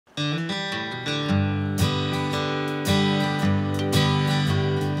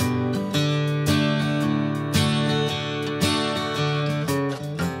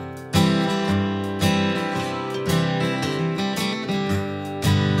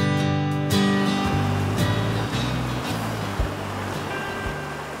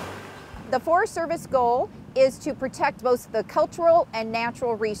The Forest Service goal is to protect both the cultural and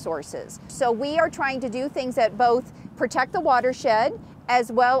natural resources. So we are trying to do things that both protect the watershed as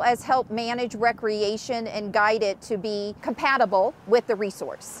well as help manage recreation and guide it to be compatible with the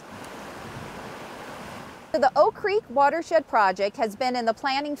resource. The Oak Creek Watershed Project has been in the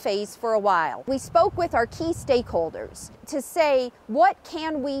planning phase for a while. We spoke with our key stakeholders to say, what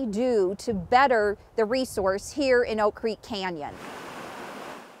can we do to better the resource here in Oak Creek Canyon?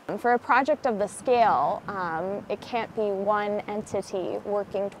 For a project of the scale, it can't be one entity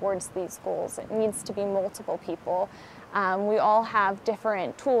working towards these goals. It needs to be multiple people. We all have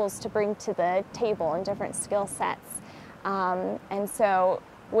different tools to bring to the table and different skill sets. And so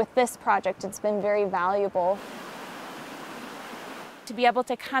with this project, it's been very valuable to be able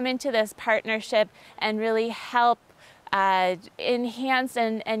to come into this partnership and really help enhance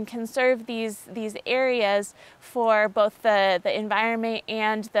and conserve these areas for both the environment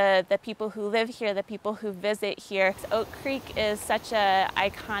and the people who live here, the people who visit here. Oak Creek is such an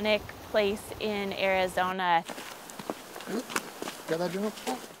iconic place in Arizona. Got that, Jim?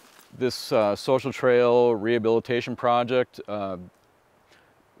 This social trail rehabilitation project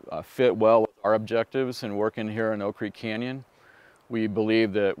fit well with our objectives in working here in Oak Creek Canyon. We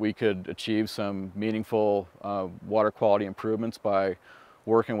believe that we could achieve some meaningful water quality improvements by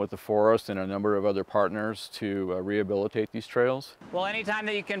working with the forest and a number of other partners to rehabilitate these trails. Well, anytime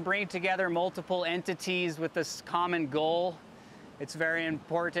that you can bring together multiple entities with this common goal, it's very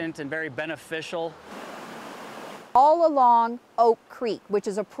important and very beneficial. All along Oak Creek, which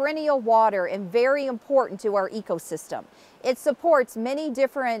is a perennial water and very important to our ecosystem. It supports many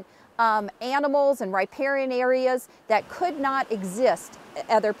different animals and riparian areas that could not exist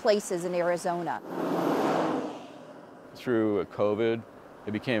other places in Arizona. Through COVID,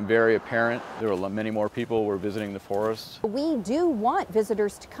 it became very apparent there were many more people were visiting the forest. We do want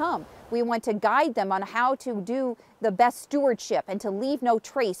visitors to come. We want to guide them on how to do the best stewardship and to leave no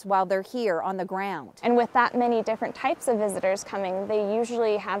trace while they're here on the ground. And with that many different types of visitors coming, they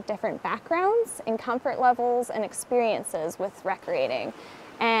usually have different backgrounds and comfort levels and experiences with recreating.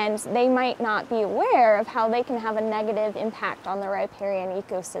 And they might not be aware of how they can have a negative impact on the riparian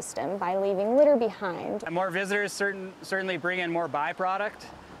ecosystem by leaving litter behind. And more visitors certainly bring in more byproduct.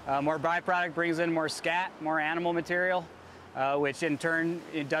 More byproduct brings in more scat, more animal material, which in turn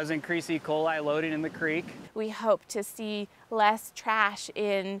it does increase E. coli loading in the creek. We hope to see less trash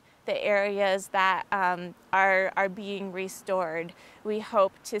in the areas that are being restored. We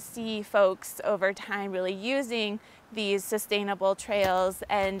hope to see folks over time really using these sustainable trails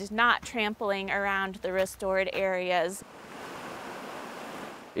and not trampling around the restored areas.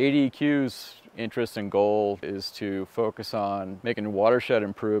 ADEQ's interest and goal is to focus on making watershed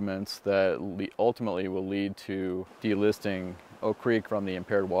improvements that ultimately will lead to delisting Oak Creek from the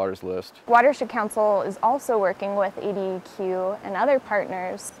impaired waters list. Watershed Council is also working with ADEQ and other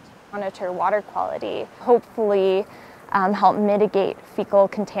partners to monitor water quality, hopefully help mitigate fecal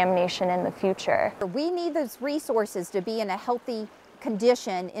contamination in the future. We need those resources to be in a healthy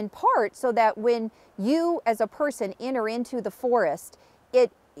condition, in part so that when you as a person enter into the forest,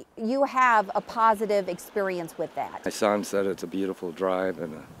 you have a positive experience with that. My son said it's a beautiful drive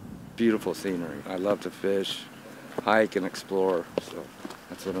and a beautiful scenery. I love to fish, hike, and explore, so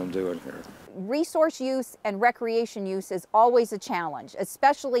that's what I'm doing here. Resource use and recreation use is always a challenge,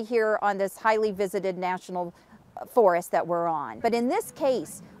 especially here on this highly visited national forest that we're on. But in this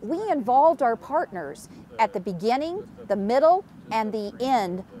case, we involved our partners at the beginning, the middle, and the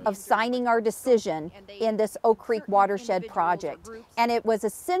end of signing our decision in this Oak Creek Watershed Project. And it was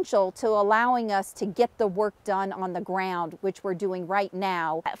essential to allowing us to get the work done on the ground, which we're doing right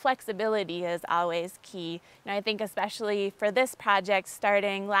now. Flexibility is always key. And I think especially for this project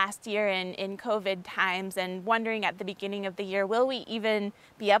starting last year in COVID times and wondering at the beginning of the year, will we even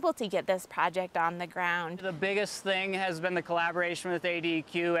be able to get this project on the ground? The biggest thing has been the collaboration with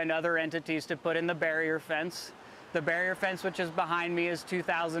ADEQ and other entities to put in the barrier fence. The barrier fence, which is behind me, is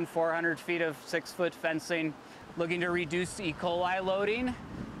 2,400 feet of 6-foot fencing, looking to reduce E. coli loading,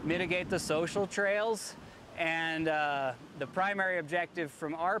 mitigate the social trails, and the primary objective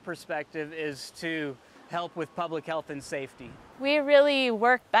from our perspective is to help with public health and safety. We really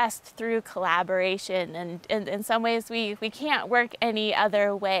work best through collaboration, and in some ways we can't work any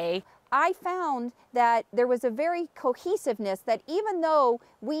other way. I found that there was a very cohesiveness, that even though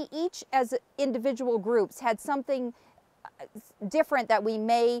we each as individual groups had something different that we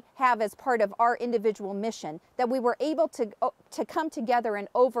may have as part of our individual mission, that we were able to come together and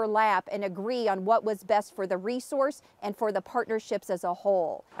overlap and agree on what was best for the resource and for the partnerships as a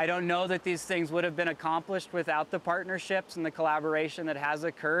whole. I don't know that these things would have been accomplished without the partnerships and the collaboration that has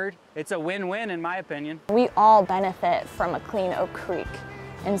occurred. It's a win-win in my opinion. We all benefit from a clean Oak Creek,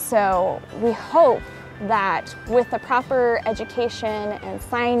 and so we hope that with the proper education and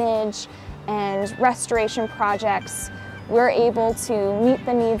signage and restoration projects, we're able to meet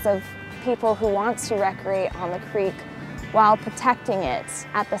the needs of people who want to recreate on the creek while protecting it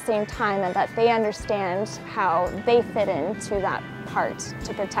at the same time, and that they understand how they fit into that part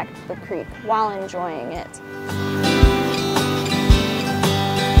to protect the creek while enjoying it.